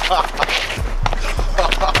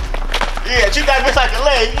 Yeah, treat that bitch like a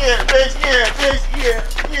leg. Yeah, bitch.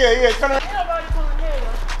 Yeah.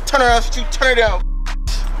 Turn her up. Turn her down.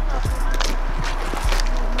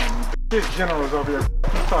 Shit generals over here.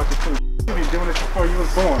 You talking to? You be doing this before you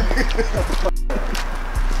was born.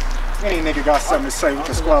 Any nigga got something to say, we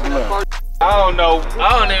can squabble up. I don't know.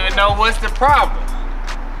 I don't even know what's the problem.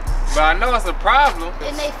 But I know it's a problem.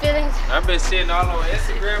 In their feelings. I've been sitting all on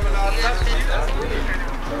Instagram and all that shit. That's weird.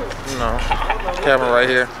 No. Camera right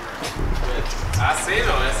here. I see it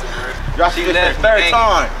on Instagram. Y'all see this for the third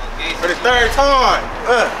time. For the third time.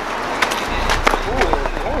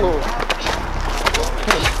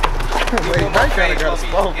 Wait, I kinda got a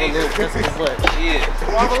smoke for a little piss in the butt. Yeah.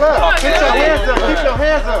 Squabble up. Keep your hands up. Keep your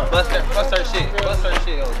hands up. Bust her shit.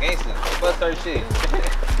 Oh, gangster. Bust her shit.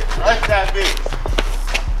 Rush that bitch.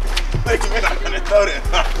 Wait a minute, I'm gonna throw that.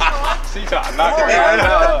 She trying to knock her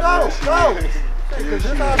out. Go. Because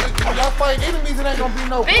this how when y'all fight enemies, it ain't gonna be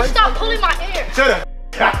no Bitch, stop pulling my hair. Shut up.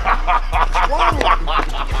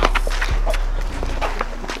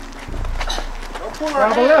 Don't pull her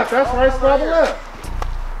Squabble hair. up. That's right. Squabble up.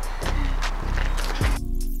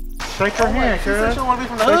 Shake her hand, She said Kara. she don't want to be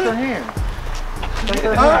from the Shake hood. her hand. Shake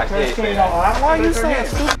her hand. She ain't no op. Why are you Shake her saying hand.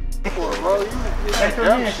 stupid for, bro? Shake her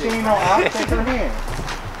hand. She ain't no op. Shake her hand.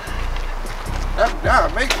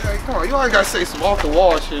 Come on, you always gotta say some off the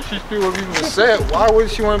wall shit. She still would be from the set. Why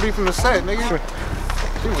wouldn't she want to be from the set, nigga?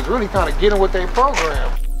 She was really kind of getting with their program.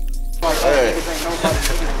 Hey.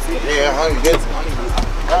 Yeah, honey, get it.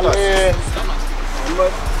 Yeah.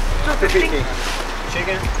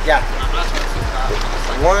 Chicken? Yeah.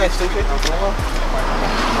 One, stupid. Oh,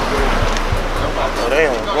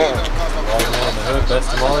 damn. Best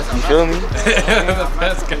tamales. You feel me? The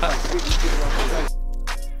best guy.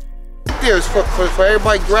 There's for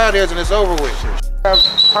everybody grab theirs and it's over with.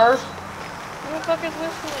 Hers? Who the fuck is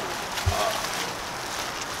whistling?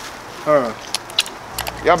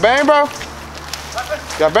 Y'all bang, bro?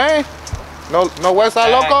 Y'all bang? No West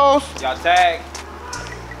Side Locos? Y'all tag.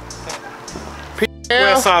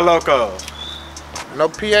 Yeah. Westside Loco. No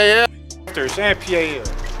PAL. And PAL.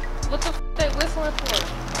 What the f they whistling for?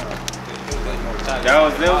 That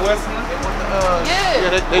was them whistling?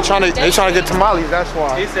 Yeah. They trying to get tamales. That's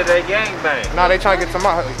why. He said they gangbang. No, they trying to get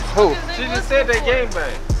tamales. Who? She just said they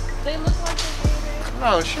gangbang. They look like they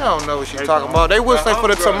No, she don't know what she talking about. They whistling for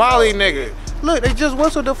the tamale nigga. Look, they just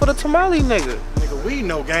whistled for the tamale nigga. Nigga, we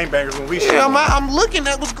know gangbangers when we see Yeah, I'm looking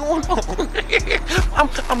at what's going on.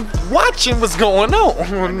 I'm watching what's going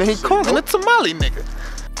on. He calling the tamale nigga.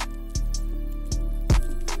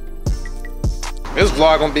 This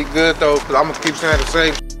vlog gonna be good though, cause I'm gonna keep saying the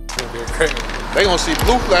same. They gonna see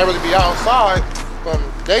BlueFlag really be outside from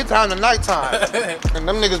daytime to nighttime, and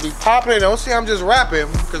them niggas be popping. They don't see I'm just rapping,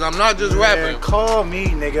 cause I'm not just rapping. Call me,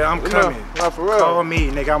 nigga. I'm coming. Not for real. Call me,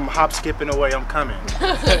 nigga. I'm hop skipping away. I'm coming.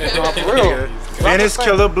 Not for real. Venice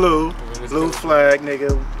Killer Blue. BlueFlag,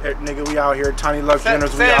 nigga, we out here. Tiny Lux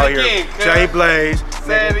Dinners, we out here. J Blaze,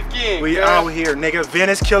 Say it again. we out here, nigga.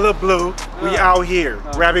 Venice Killer Blue, we out here.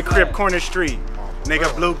 Rabbit Crib Corner Street,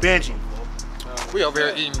 nigga. Blue Benji. We over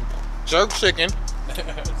here eating jerk chicken,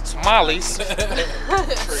 tamales,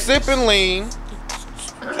 sipping lean.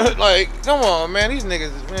 Like, come on, man. These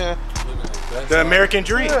niggas, man. The American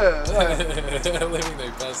dream. Yeah.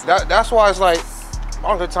 That's why it's like,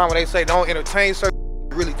 all the time when they say don't entertain certain,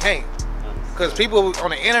 you really can't. Because people on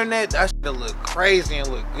the internet, that shit look crazy and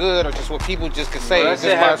look good, or just what people just can say. That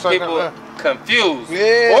shit have people confused.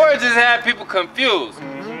 Yeah. Or it just have people confused.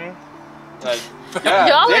 Like,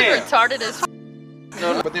 Y'all damn. are retarded as f.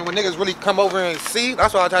 But then when niggas really come over and see,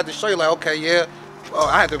 that's why I tried to show you, like, okay, yeah.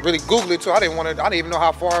 I had to really Google it too. I didn't even know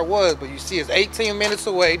how far it was, but you see it's 18 minutes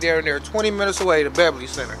away, they're 20 minutes away to Beverly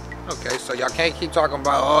Center. Okay, so y'all can't keep talking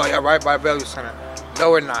about, oh, y'all right by Beverly Center.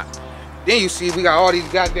 No, we're not. Then you see we got all these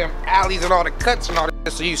goddamn alleys and all the cuts and all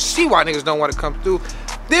that, so you see why niggas don't want to come through.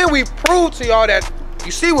 Then we prove to y'all that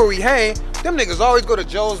you see where we hang. Them niggas always go to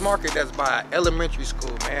Joe's Market that's by elementary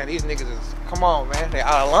school, man. These niggas is, come on, man, they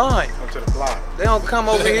out of line. Come to the block. They don't come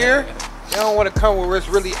over here. They don't want to come where it's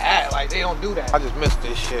really at. Like, they don't do that. I just miss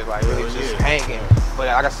this shit, like, really just hanging. But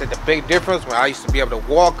like I said, the big difference when I used to be able to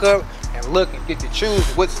walk up and look and get to choose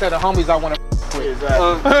what set of homies I want to with.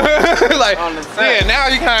 Exactly. Like, yeah, now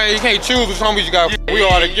you can't choose which homies you got. We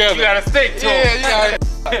all together. You gotta stick to them. them. Yeah, you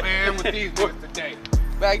gotta, man, with these boys today.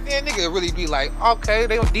 Back then, nigga really be like, okay,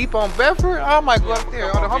 they deep on Bedford. I might go up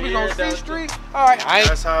there. All the homies on C Street. All right,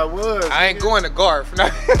 that's how it was. I ain't going to Garth.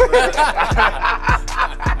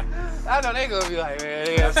 I know they gonna be like, man,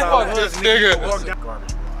 yeah, fuck this nigga.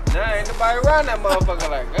 Nah, ain't nobody around that motherfucker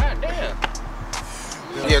like, god damn.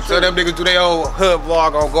 Yeah, tell them niggas do their old hood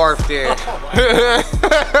vlog on Garth there.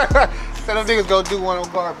 Tell them niggas go do one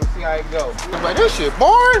on Garth and see how it go. I'm like, this shit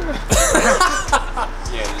boring.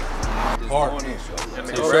 Hard.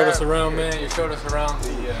 You showed us around, man. You showed us around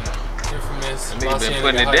the infamous. Niggas been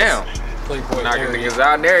putting it down. Playboy knocking area. niggas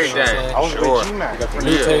out and everything. I was Sure. with G-Mac. Got the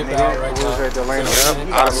new tape out right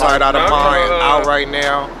now. Out of sight, out of mind, out right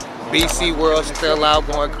now. BC World still out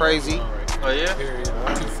going crazy. Oh yeah?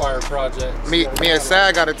 Two fire projects. Me and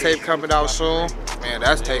Sad got a tape coming out soon. Man,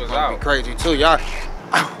 that tape gonna be crazy too. Y'all,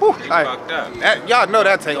 y'all know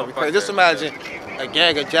that tape gonna be crazy. Just imagine a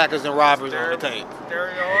gang of jackers and robbers on the tape.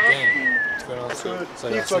 So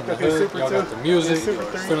y'all seen the hood, y'all got the music, you feel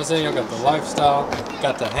what I'm saying? Y'all got the lifestyle,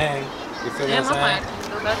 got the hang, you feel what I'm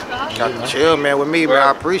saying? Got to chill, man, with me, man.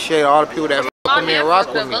 I appreciate all the people that fuck with me and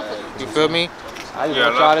rock with me. You feel me? I just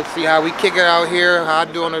want y'all to see how we kick it out here, how I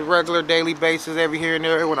do on a regular daily basis every here and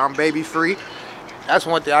there when I'm baby free. That's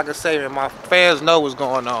one thing I can say, man. My fans know what's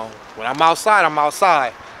going on. When I'm outside, I'm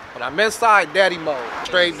outside. When I'm inside, daddy mode.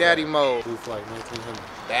 Straight daddy mode. BlueFlag 1900.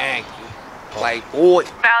 Thank you. Like, boy.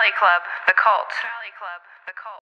 Valley Club, the cult. Valley Club, the cult.